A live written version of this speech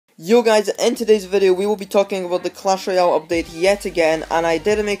Yo guys, in today's video we will be talking about the Clash Royale update yet again, and I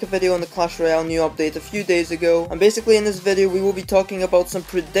did make a video on the Clash Royale new update a few days ago, and basically in this video we will be talking about some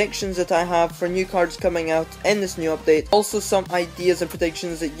predictions that I have for new cards coming out in this new update, also some ideas and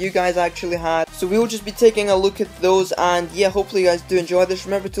predictions that you guys actually had, so we will just be taking a look at those. And yeah, hopefully you guys do enjoy this.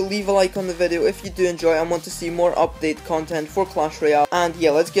 Remember to leave a like on the video if you do enjoy and want to see more update content for Clash Royale, and yeah,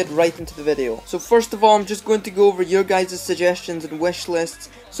 let's get right into the video. So first of all, I'm just going to go over your guys' suggestions and wish lists.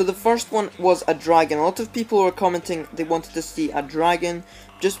 So the first one was a dragon. A lot of people were commenting they wanted to see a dragon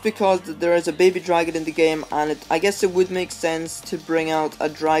just because there is a baby dragon in the game, and I guess it would make sense to bring out a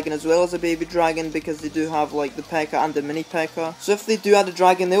dragon as well as a baby dragon because they do have like the P.E.K.K.A. and the mini P.E.K.K.A. So if they do add a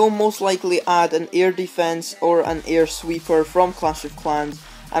dragon, they will most likely add an air defense or an air sweeper from Clash of Clans.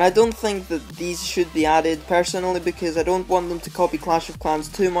 And I don't think that these should be added personally, because I don't want them to copy Clash of Clans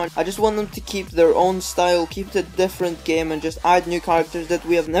too much. I just want them to keep their own style, keep it a different game, and just add new characters that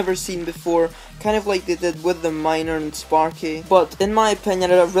we have never seen before, kind of like they did with the Miner and Sparky. But in my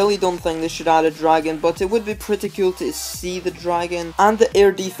opinion, I really don't think they should add a dragon, but it would be pretty cool to see the dragon and the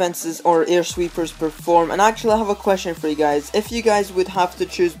air defenses or air sweepers perform. And actually I have a question for you guys. If you guys would have to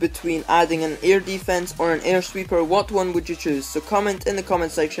choose between adding an air defense or an air sweeper, what one would you choose? So comment in the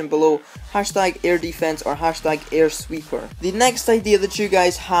comment section below, hashtag air defense or hashtag air sweeper. The next idea that you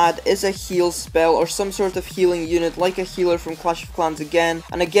guys had is a heal spell or some sort of healing unit like a healer from Clash of Clans again.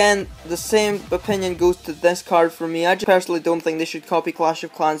 And again, the same opinion goes to this card for me. I just personally don't think they should copy Clash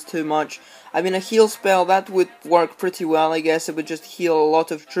of Clans too much. I mean, a heal spell, that would work pretty well, I guess. It would just heal a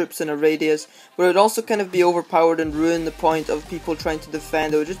lot of troops in a radius, but it would also kind of be overpowered and ruin the point of people trying to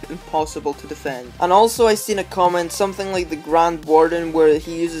defend. It would just be impossible to defend. And also I seen a comment, something like the Grand Warden, where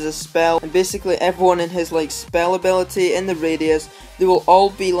he uses a spell, and basically everyone in his like spell ability in the radius, they will all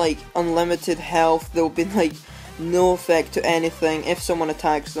be like unlimited health. They'll be like no effect to anything if someone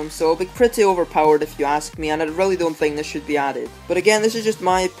attacks them, so it'll be pretty overpowered if you ask me, and I really don't think this should be added. But again, this is just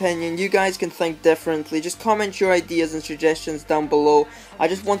my opinion. You guys can think differently. Just comment your ideas and suggestions down below. I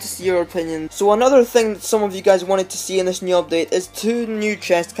just want to see your opinion. So another thing that some of you guys wanted to see in this new update is two new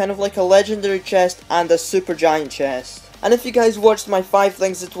chests, kind of like a legendary chest and a super giant chest. And if you guys watched my 5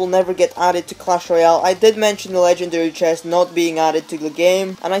 things that will never get added to Clash Royale, I did mention the legendary chest not being added to the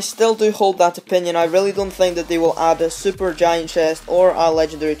game, and I still do hold that opinion. I really don't think that they will add a super giant chest or a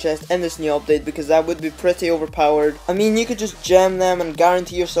legendary chest in this new update, because that would be pretty overpowered. I mean, you could just gem them and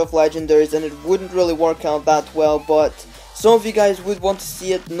guarantee yourself legendaries, and it wouldn't really work out that well, but some of you guys would want to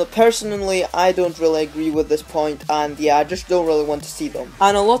see it. No, personally, I don't really agree with this point, and yeah, I just don't really want to see them.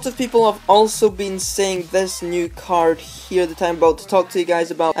 And a lot of people have also been saying this new card here that I'm about to talk to you guys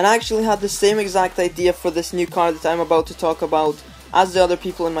about, and I actually had the same exact idea for this new card that I'm about to talk about as the other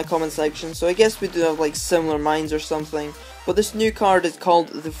people in my comment section, so I guess we do have like similar minds or something. But this new card is called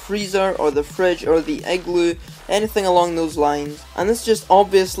the Freezer or the Fridge or the Igloo, anything along those lines. And this just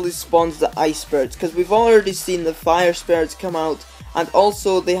obviously spawns the Ice Spirits, because we've already seen the Fire Spirits come out, and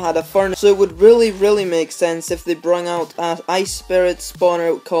also they had a Furnace. So it would really make sense if they brought out an Ice Spirit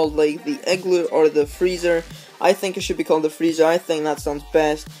spawner called like the Igloo or the Freezer. I think it should be called the Freezer. I think that sounds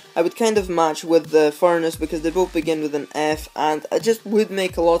best. I would kind of match with the Furnace because they both begin with an F, and it just would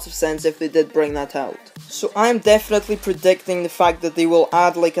make a lot of sense if they did bring that out. So I'm definitely predicting the fact that they will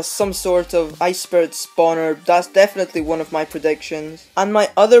add like some sort of Ice Spirit spawner. That's definitely one of my predictions. And my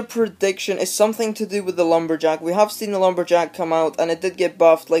other prediction is something to do with the Lumberjack. We have seen the Lumberjack come out, and it did get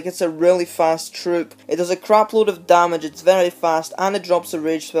buffed. Like, it's a really fast troop. It does a crap load of damage, it's very fast, and it drops a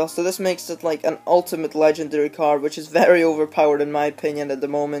rage spell. So this makes it like an ultimate legendary card, which is very overpowered in my opinion at the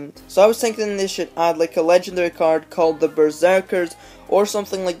moment. So I was thinking they should add like a legendary card called the Berserkers, or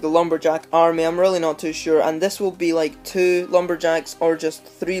something like the Lumberjack Army. I'm really not too sure, and this will be like 2 Lumberjacks or just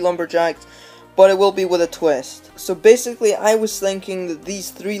 3 Lumberjacks, but it will be with a twist. So basically I was thinking that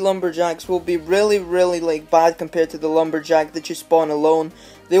these 3 Lumberjacks will be really like bad compared to the Lumberjack that you spawn alone.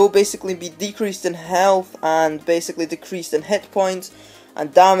 They will basically be decreased in health and basically decreased in hit points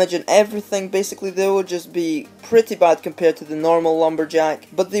and damage and everything. Basically they will just be pretty bad compared to the normal Lumberjack,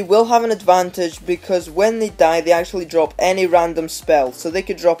 but they will have an advantage because when they die they actually drop any random spell. So they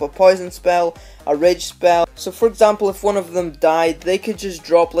could drop a poison spell, a rage spell. So for example, if one of them died, they could just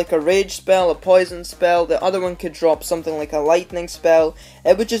drop like a rage spell, a poison spell, the other one could drop something like a lightning spell.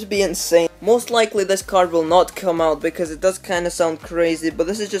 It would just be insane. Most likely this card will not come out because it does kind of sound crazy, but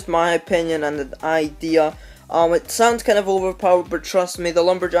this is just my opinion and an idea. It sounds kind of overpowered, but trust me, the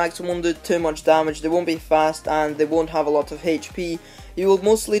Lumberjacks won't do too much damage. They won't be fast and they won't have a lot of HP. You will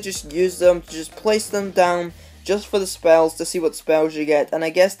mostly just use them to just place them down just for the spells, to see what spells you get. And I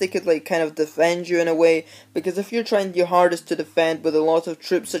guess they could like kind of defend you in a way, because if you're trying your hardest to defend with a lot of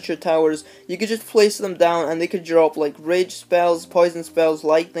troops at your towers, you could just place them down and they could drop like rage spells, poison spells,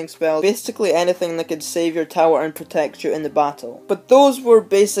 lightning spells, basically anything that could save your tower and protect you in the battle. But those were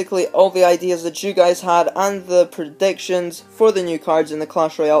basically all the ideas that you guys had and the predictions for the new cards in the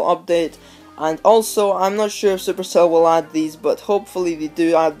Clash Royale update. And also, I'm not sure if Supercell will add these, but hopefully they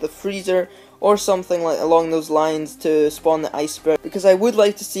do add the freezer or something like along those lines to spawn the Ice Spirit, because I would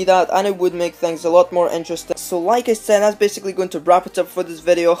like to see that and it would make things a lot more interesting. So like I said, that's basically going to wrap it up for this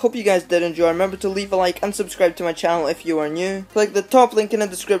video. I hope you guys did enjoy. Remember to leave a like and subscribe to my channel if you are new. Click the top link in the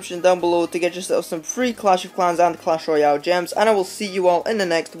description down below to get yourself some free Clash of Clans and Clash Royale gems, and I will see you all in the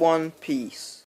next one. Peace.